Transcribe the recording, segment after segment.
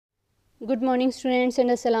Good morning students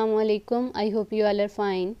and assalamu alaikum. I hope you all are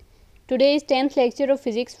fine. Today is 10th lecture of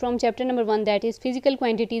physics from chapter number 1, that is physical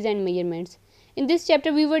quantities and measurements. In this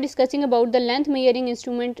chapter we were discussing about the length measuring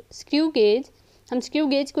instrument screw gauge. हम screw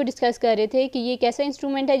gauge को discuss कर रहे थे कि ये एक ऐसा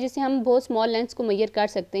instrument है जिससे हम बहुत स्मॉल लेंथ्स को मेजर कर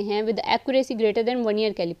सकते हैं with accuracy greater than 1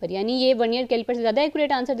 year caliper, यानी ये 1 ईयर कैलिपर से ज़्यादा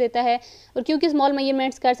एक्यूरेट आंसर देता है और क्योंकि स्मॉल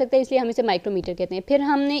मेजरमेंट्स कर सकते हैं इसलिए हम इसे माइक्रोमीटर कहते हैं. फिर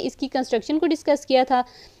हमने इसकी कंस्ट्रक्शन को डिस्कस किया था.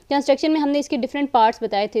 कंस्ट्रक्शन में हमने इसके डिफरेंट पार्ट्स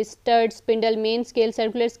बताए थे, stud, spindle, main scale,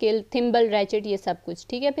 circular scale, thimble, ratchet, ये सब कुछ.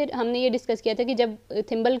 ठीक है, फिर हमने ये डिस्कस किया था कि जब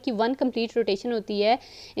थिम्बल की 1 कंप्लीट रोटेशन होती है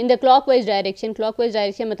इन द क्लॉकवाइज डायरेक्शन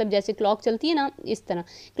मतलब जैसे क्लॉक चलती है ना इस तरह,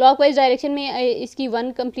 क्लॉकवाइज डायरेक्शन में इसकी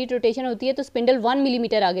 1 कंप्लीट रोटेशन होती है तो स्पिंडल 1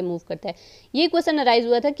 मिलीमीटर आगे मूव करता है. ये क्वेश्चन अराइज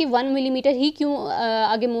हुआ था कि 1 मिलीमीटर ही क्यों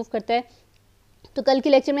आगे मूव करता है. तो कल के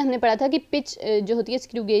लेक्चर में हमने पढ़ा था कि पिच जो होती है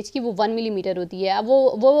स्क्रू गेज की वो 1 मिलीमीटर होती है. अब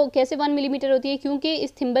वो कैसे 1 मिलीमीटर होती है, क्योंकि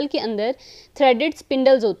इस थिम्बल के अंदर थ्रेडेड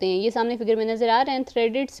स्पिंडल्स होते हैं. ये सामने फिगर में नज़र आ रहे हैं,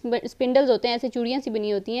 थ्रेडेड स्पिंडल्स होते हैं, ऐसे चूड़ियाँ सी बनी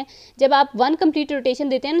होती हैं. जब आप 1 कंप्लीट रोटेशन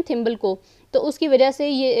देते हैं ना थिम्बल को, तो उसकी वजह से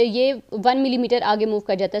ये 1 मिलीमीटर आगे मूव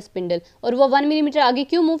कर जाता है स्पिंडल. और वो 1 मिलीमीटर आगे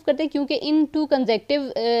क्यों मूव करते हैं, क्योंकि इन 2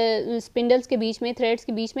 कंसेक्टिव स्पिंडल्स के बीच में, थ्रेड्स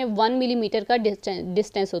के बीच में 1 मिलीमीटर का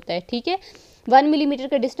डिस्टेंस होता है. ठीक है, 1 मिलीमीटर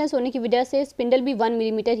का डिस्टेंस होने की वजह से स्पिंडल भी 1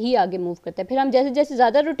 मिलीमीटर ही आगे मूव करता है. फिर हम जैसे जैसे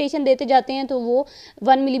ज़्यादा रोटेशन देते जाते हैं तो वो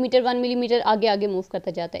 1 मिलीमीटर आगे आगे मूव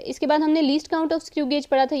करता जाता है. इसके बाद हमने least count of screw gauge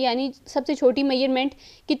पढ़ा था, यानी सबसे छोटी मेजरमेंट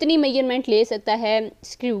कितनी मेजरमेंट ले सकता है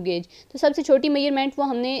स्क्रू गेज. तो सबसे छोटी मेजरमेंट वो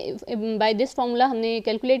हमने बाय दिस फार्मूला हमने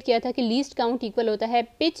कैलकुलेट किया था कि लीस्ट काउंट इक्वल होता है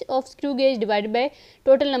pitch of screw gauge divided by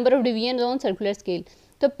total number of division on circular scale.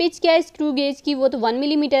 तो पिच क्या है स्क्रू गेज की, वो तो 1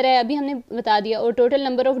 मिलीमीटर है, अभी हमने बता दिया. और total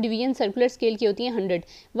number of division circular scale की होती है 100.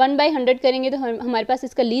 1/100 करेंगे तो हमारे पास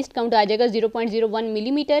इसका लीस्ट काउंट आ जाएगा 0.01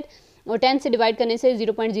 मिलीमीटर और 10 से डिवाइड करने से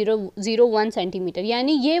 0.001 सेंटीमीटर.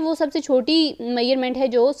 यानी ये वो सबसे छोटी मेजरमेंट है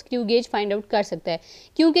जो स्क्रू गेज फाइंड आउट कर सकता है.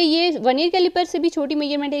 क्योंकि ये 1 ईयर कैलिपर से भी छोटी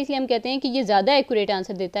मेजरमेंट है, इसलिए हम कहते हैं कि ये ज़्यादा एक्यूरेट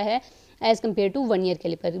आंसर देता है as compare to 1 year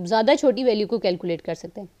caliper. ज़्यादा छोटी वैल्यू को कैलकुलेट कर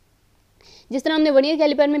सकते हैं. जिस तरह हमने 1 ईयर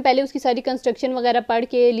कैलिपर में पहले उसकी सारी कंस्ट्रक्शन वगैरह पढ़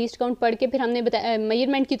के, लीस्ट काउंट पढ़ के, फिर हमने बताया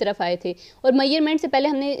मेजरमेंट की तरफ आए थे. और मेजरमेंट से पहले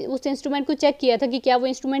हमने उस इंस्ट्रूमेंट को चेक किया था कि क्या वो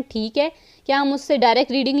इंस्ट्रूमेंट ठीक है, क्या हम उससे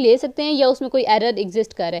डायरेक्ट रीडिंग ले सकते हैं या उसमें कोई एरर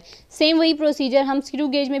एग्जिस्ट कर रहा है. सेम वही प्रोसीजर हम स्क्रू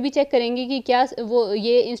गेज में भी चेक करेंगे कि क्या वो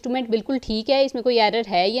ये इंस्ट्रूमेंट बिल्कुल ठीक है, इसमें कोई एरर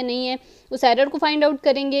है या नहीं है. उस एरर को फाइंड आउट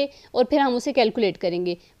करेंगे और फिर हम उसे कैलकुलेट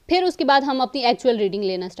करेंगे. फिर उसके बाद हम अपनी एक्चुअल रीडिंग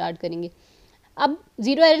लेना स्टार्ट करेंगे. अब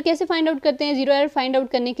जीरो एरर कैसे फाइंड आउट करते हैं. जीरो एरर फाइंड आउट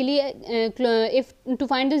करने के लिए if two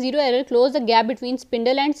find the zero error close the gap between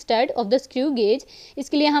spindle and stud of the screw gauge.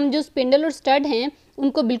 इसके लिए हम जो स्पिंडल और स्टड हैं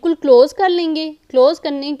उनको बिल्कुल क्लोज कर लेंगे. क्लोज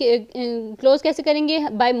कैसे करेंगे,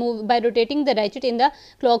 bye rotating the ratchet in the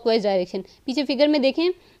clockwise direction. पीछे फिगर में देखें,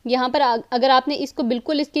 यहाँ पर अगर आपने इसको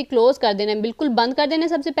बिल्कुल इसके क्लोज कर देना है, बिल्कुल बंद कर देना है.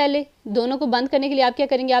 सबसे पहले दोनों को बंद करने के लिए आप क्या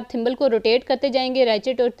करेंगे, आप थिम्बल को रोटेट करते जाएंगे,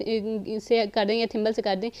 रैचेट और से कर दें या थिम्बल से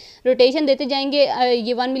कर दें, रोटेशन देते जाएंगे.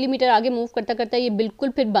 ये 1 मिलीमीटर आगे मूव करता करता ये बिल्कुल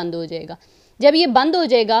फिर बंद हो जाएगा. जब ये बंद हो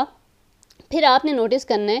जाएगा फिर आपने नोटिस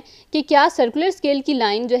करना है कि क्या सर्कुलर स्केल की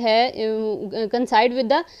लाइन जो है कंसाइड with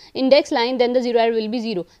the index line, then the zero error will be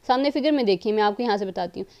zero. सामने फिगर में देखिए, मैं आपको यहाँ से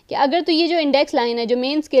बताती हूँ कि अगर तो ये जो इंडेक्स लाइन है, जो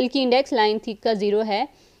मेन स्केल की इंडेक्स लाइन थी का जीरो है,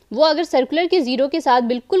 वो अगर सर्कुलर के जीरो के साथ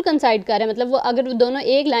बिल्कुल कंसाइड कर रहा है, मतलब वो अगर वो दोनों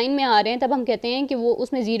एक लाइन में आ रहे हैं, तब हम कहते हैं कि वो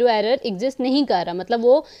उसमें जीरो एरर एग्जिस्ट नहीं कर रहा, मतलब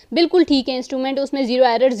वो बिल्कुल ठीक है इंस्ट्रूमेंट, उसमें जीरो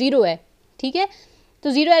एरर जीरो है. ठीक है,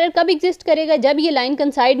 तो जीरो एरर कब एग्जिस्ट करेगा, जब ये लाइन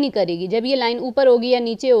कंसाइड नहीं करेगी. जब ये लाइन ऊपर होगी या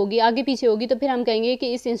नीचे होगी, आगे पीछे होगी, तो फिर हम कहेंगे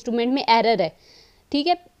कि इस इंस्ट्रूमेंट में एरर है. ठीक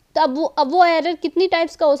है, तो अब वो एरर कितनी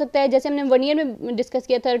टाइप्स का हो सकता है, जैसे हमने 1 ईयर में डिस्कस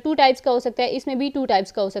किया था 2 टाइप्स का हो सकता है, इसमें भी 2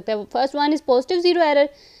 टाइप्स का हो सकता है. First one is positive zero error.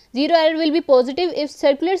 Zero error will be positive if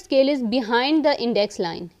circular scale is behind the index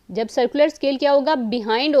line. जब सर्कुलर स्केल क्या होगा,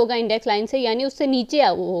 बिहाइंड होगा इंडेक्स लाइन से, यानी उससे नीचे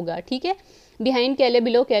होगा. ठीक है, बिहाइंड कह लें,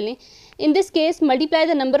 बिलो कह लें. In this case, multiply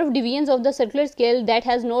the number of divisions of the circular scale that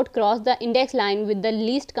has not crossed the index line with the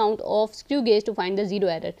least count of screw gauge to find the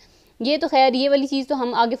zero error. ये तो खैर ये वाली चीज़ तो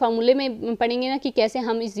हम आगे फार्मूले में पढ़ेंगे ना कि कैसे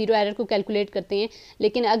हम इस जीरो एरर को कैलकुलेट करते हैं.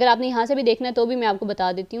 लेकिन अगर आपने यहाँ से भी देखना है तो भी मैं आपको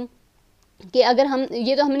बता देती हूँ कि अगर हम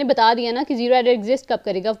ये तो हमने बता दिया ना कि जीरो एरर एग्जिस्ट कब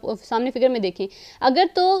करेगा. सामने फिगर में देखें, अगर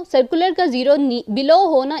तो सर्कुलर का जीरो बिलो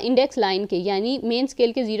हो ना इंडेक्स लाइन के, यानी मेन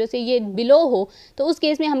स्केल के जीरो से ये बिलो हो, तो उस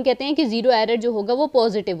केस में हम कहते हैं कि जीरो एरर जो होगा वो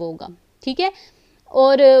पॉजिटिव होगा. ठीक है,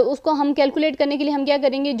 और उसको हम कैलकुलेट करने के लिए हम क्या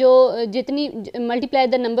करेंगे, जो जितनी multiply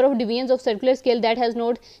the number of divisions of circular scale that has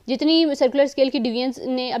note, जितनी सर्कुलर स्केल की डिवीजन्स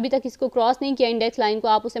ने अभी तक इसको क्रॉस नहीं किया इंडेक्स लाइन को,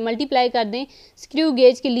 आप उसे मल्टीप्लाई कर दें स्क्रू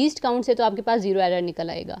गेज के लीस्ट काउंट से, तो आपके पास जीरो एरर निकल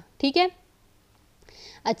आएगा. ठीक है,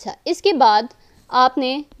 अच्छा, इसके बाद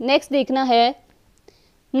आपने नेक्स्ट देखना है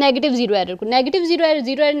नेगेटिव जीरो एरर को. नेगेटिव जीरो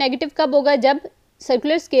एरर नेगेटिव कब होगा, जब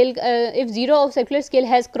circular scale if zero of circular scale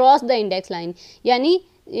has cross the index line, यानी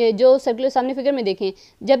जो सर्कुलर सामने फिगर में देखें,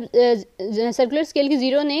 जब सर्कुलर स्केल की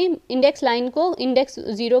ज़ीरो ने इंडेक्स लाइन को, इंडेक्स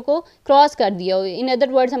ज़ीरो को क्रॉस कर दिया हो, इन अदर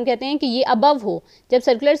वर्ड्स हम कहते हैं कि ये अबव हो, जब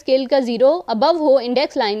सर्कुलर स्केल का ज़ीरो अबव हो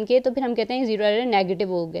इंडेक्स लाइन के, तो फिर हम कहते हैं ज़ीरो एरर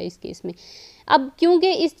नेगेटिव हो गया इस केस में। अब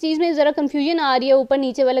क्योंकि इस चीज़ में ज़रा कन्फ्यूजन आ रही है, ऊपर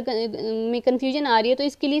नीचे वाला में कन्फ्यूजन आ रही है, तो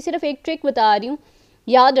इसके लिए सिर्फ एक ट्रिक बता रही हूँ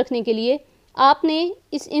याद रखने के लिए। आपने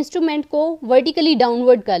इस इंस्ट्रूमेंट को वर्टिकली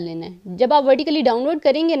डाउनवर्ड कर लेना है। जब आप वर्टिकली डाउनवर्ड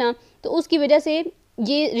करेंगे ना, तो उसकी वजह से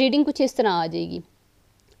ये रीडिंग कुछ इस तरह आ जाएगी।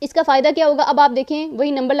 इसका फ़ायदा क्या होगा, अब आप देखें,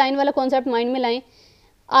 वही नंबर लाइन वाला कॉन्सेप्ट माइंड में लाएं।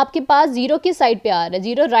 आपके पास ज़ीरो किस साइड पे आ रहा है,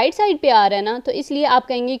 ज़ीरो राइट साइड पे आ रहा है ना, तो इसलिए आप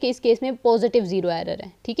कहेंगे कि इस केस में पॉजिटिव ज़ीरो एरर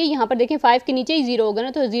है। ठीक है, यहाँ पर देखें 5 के नीचे ही ज़ीरो होगा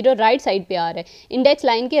ना, तो ज़ीरो राइट साइड पे आ रहा है, इंडेक्स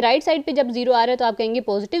लाइन के राइट साइड पे जब ज़ीरो आ रहा है तो आप कहेंगे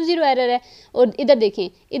पॉजिटिव ज़ीरो एरर है। और इधर देखें,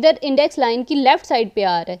 इधर इंडेक्स लाइन की लेफ्ट साइड पे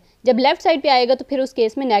आ रहा है, जब लेफ्ट साइड पे आएगा तो फिर उस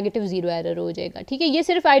केस में नेगेटिव ज़ीरो एरर हो जाएगा। ठीक है, ये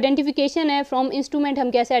सिर्फ आइडेंटिफिकेशन है फ्रॉम इंस्ट्रूमेंट,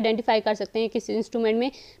 हम कैसे आइडेंटिफाई कर सकते हैं किस इंस्ट्रूमेंट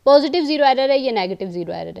में पॉजिटिव ज़ीरो एरर है या नेगेटिव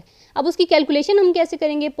ज़ीरो एरर है। अब उसकी कैलकुलेशन हम कैसे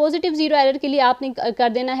करेंगे। पॉजिटिव ज़ीरो एरर के लिए आपने कर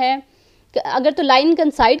देना है, अगर तो लाइन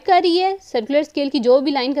कंसाइड कर रही है, सर्कुलर स्केल की जो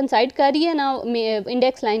भी लाइन कंसाइड कर रही है ना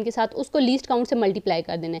इंडेक्स लाइन के साथ, उसको लीस्ट काउंट से मल्टीप्लाई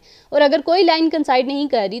कर देना है। और अगर कोई लाइन कंसाइड नहीं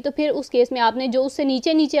कर रही, तो फिर उस केस में आपने जो उससे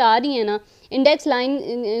नीचे नीचे आ रही है ना इंडेक्स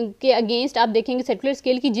लाइन के अगेंस्ट, आप देखेंगे सर्कुलर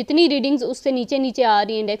स्केल की जितनी रीडिंग्स उससे नीचे नीचे आ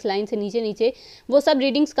रही है, इंडेक्स लाइन से नीचे नीचे, वो सब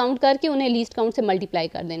रीडिंग्स काउंट करके उन्हें लीस्ट काउंट से मल्टीप्लाई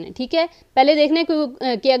कर देना है। ठीक है, पहले देखना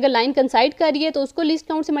है कि अगर लाइन कंसाइड कर रही है तो उसको लीस्ट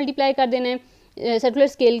काउंट से मल्टीप्लाई कर देना है। सर्कुलर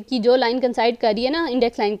स्केल की जो लाइन कंसाइड कर रही है ना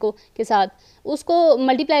इंडेक्स लाइन को के साथ, उसको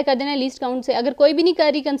मल्टीप्लाई कर देना है लीस्ट काउंट से। अगर कोई भी नहीं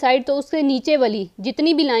कर रही कंसाइड, तो उससे नीचे वाली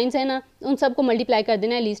जितनी भी लाइंस हैं ना, उन सबको मल्टीप्लाई कर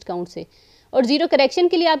देना है लीस्ट काउंट से। और जीरो करेक्शन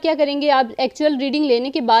के लिए आप क्या करेंगे, आप एक्चुअल रीडिंग लेने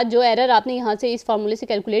के बाद जो एरर आपने यहाँ से इस फार्मूले से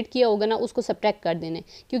कैलकुलेट किया होगा ना, उसको सब्ट्रैक्ट कर देना है।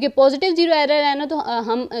 क्योंकि पॉजिटिव जीरो एरर है ना, तो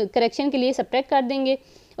हम करेक्शन के लिए सब्ट्रैक्ट कर देंगे।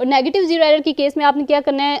 और नेगेटिव जीरो एरर की केस में आपने क्या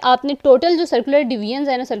करना है, आपने टोटल जो सर्कुलर डिवीजन्स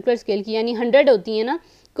है ना सर्कुलर स्केल की, यानी 100 होती है ना,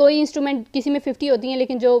 कोई इंस्ट्रूमेंट किसी में 50 होती हैं,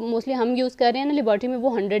 लेकिन जो मोस्टली हम यूज़ कर रहे हैं ना लेबॉर्ट्री में, वो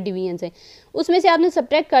 100 डिवीजन्स हैं। उसमें से आपने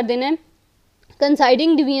सब्ट्रैक्ट कर देना है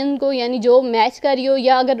कंसाइडिंग डिवीजन को, यानी जो मैच कर रही हो,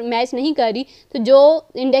 या अगर मैच नहीं कर रही तो जो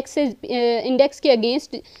इंडेक्स के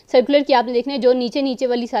अगेंस्ट सर्कुलर की आपने देखना है, जो नीचे नीचे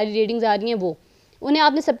वाली सारी रीडिंग्स आ रही हैं वो उन्हें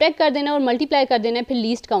आपने सब्ट्रैक्ट कर देना है और मल्टीप्लाई कर देना है फिर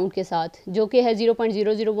लीस्ट काउंट के साथ, जो कि है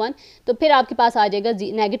 0.001। तो फिर आपके पास आ जाएगा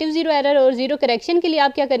नेगेटिव जीरो एरर। और जीरो करेक्शन के लिए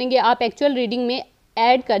आप क्या करेंगे, आप एक्चुअल रीडिंग में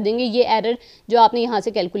ऐड कर देंगे ये एरर जो आपने यहाँ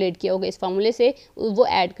से कैलकुलेट किया होगा इस फार्मूले से, वो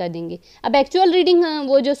ऐड कर देंगे। अब एक्चुअल रीडिंग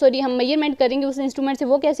हम मेजरमेंट करेंगे उस इंस्ट्रूमेंट से,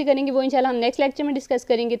 वो कैसे करेंगे वो इंशाल्लाह हम नेक्स्ट लेक्चर में डिस्कस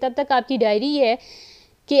करेंगे। तब तक आपकी डायरी है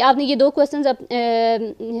कि आपने ये 2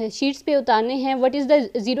 क्वेश्चन शीट्स पे उतारने हैं। What is the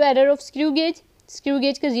zero error of screw gauge, screw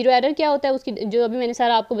gauge का जीरो एरर क्या होता है, उसकी जो अभी मैंने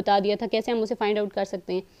सारा आपको बता दिया था कैसे हम उसे फाइंड आउट कर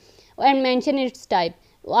सकते हैं। एंड मेंशन इट्स टाइप,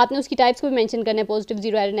 आपने उसकी टाइप्स को भी मेंशन करना है, positive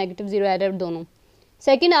zero error negative zero error दोनों।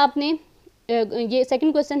 सेकंड आपने ये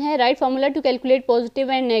सेकंड क्वेश्चन है, right formula to calculate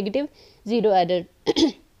positive and negative zero error.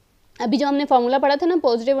 अभी जो हमने फार्मूला पढ़ा था ना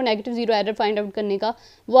पॉजिटिव और negative zero error find out करने का,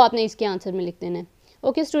 वो आपने इसके आंसर में लिख देना है।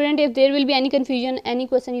 Okay student, if there will be any confusion any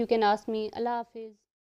question you can ask me. अल्लाह हाफिज़।